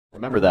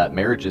Remember that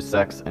marriage is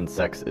sex and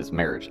sex is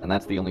marriage, and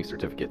that's the only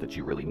certificate that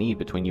you really need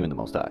between you and the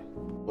Most High.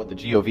 What the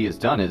GOV has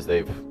done is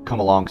they've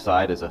come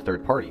alongside as a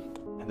third party,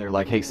 and they're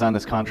like, hey, sign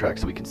this contract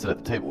so we can sit at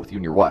the table with you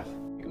and your wife.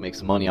 We can make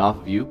some money off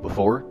of you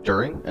before,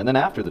 during, and then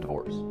after the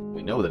divorce.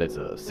 We know that it's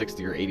a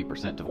 60 or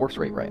 80% divorce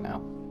rate right now.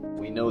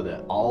 We know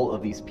that all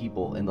of these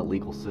people in the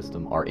legal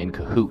system are in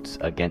cahoots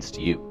against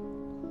you.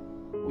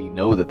 We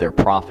know that they're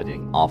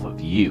profiting off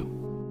of you.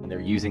 And they're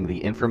using the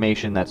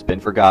information that's been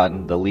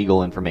forgotten, the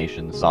legal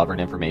information, the sovereign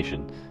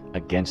information,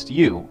 against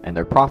you, and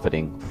they're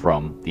profiting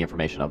from the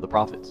information of the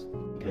prophets.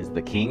 Because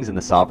the kings and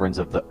the sovereigns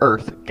of the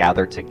earth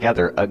gather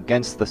together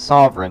against the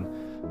sovereign,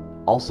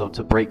 also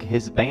to break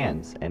his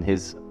bands and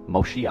his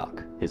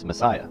Moshiach, his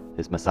Messiah,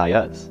 his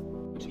Messiahs,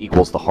 which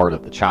equals the heart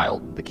of the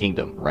child, the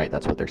kingdom, right?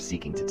 That's what they're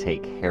seeking to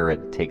take.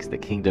 Herod takes the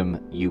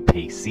kingdom. You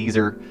pay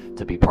Caesar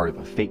to be part of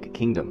a fake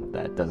kingdom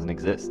that doesn't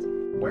exist.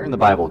 Where in the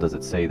Bible does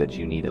it say that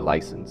you need a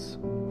license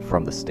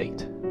from the state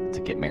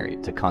to get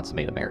married, to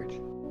consummate a marriage?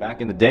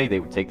 Back in the day, they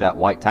would take that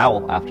white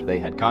towel after they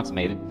had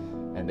consummated,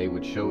 and they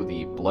would show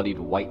the bloodied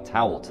white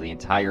towel to the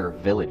entire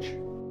village.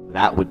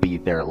 That would be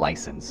their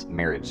license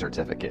marriage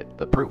certificate.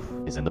 The proof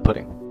is in the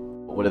pudding.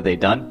 But what have they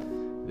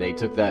done? They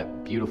took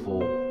that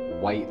beautiful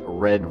white,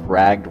 red,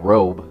 ragged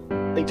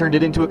robe, they turned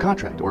it into a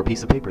contract or a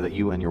piece of paper that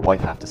you and your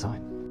wife have to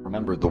sign.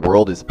 Remember, the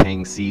world is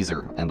paying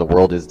Caesar, and the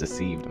world is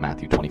deceived,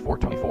 Matthew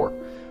 24:24.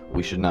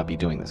 We should not be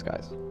doing this,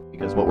 guys.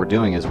 Because what we're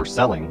doing is we're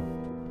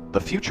selling the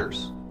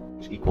futures,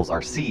 which equals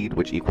our seed,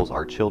 which equals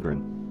our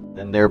children.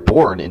 Then they're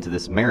born into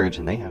this marriage,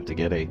 and they have to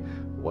get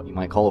what you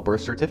might call a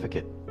birth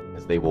certificate,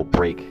 as they will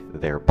break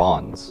their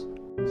bonds.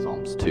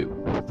 Psalms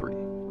 2:3.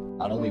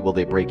 Not only will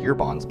they break your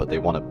bonds, but they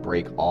want to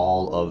break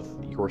all of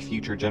your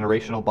future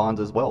generational bonds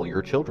as well,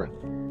 your children.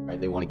 Right?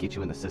 They want to get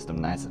you in the system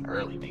nice and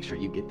early. Make sure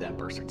you get that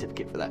birth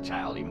certificate for that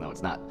child, even though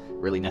it's not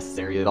really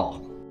necessary at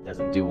all. It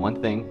doesn't do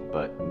one thing,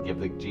 but give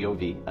the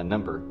GOV a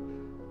number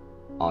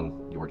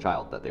on your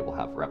child that they will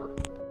have forever.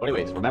 But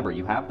anyways, remember,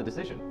 you have the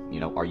decision.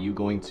 Are you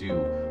going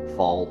to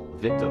fall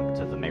victim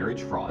to the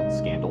marriage fraud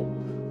scandal,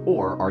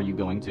 or are you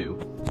going to...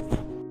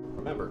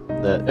 Remember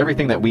that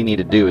everything that we need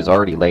to do is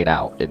already laid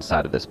out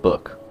inside of this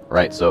book.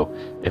 Right, so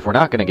if we're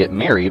not going to get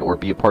married or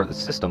be a part of the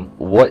system,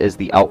 what is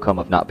the outcome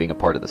of not being a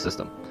part of the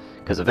system?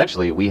 Because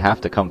eventually we have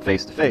to come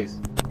face to face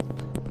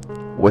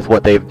with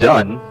what they've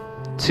done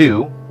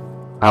to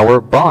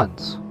our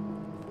bonds.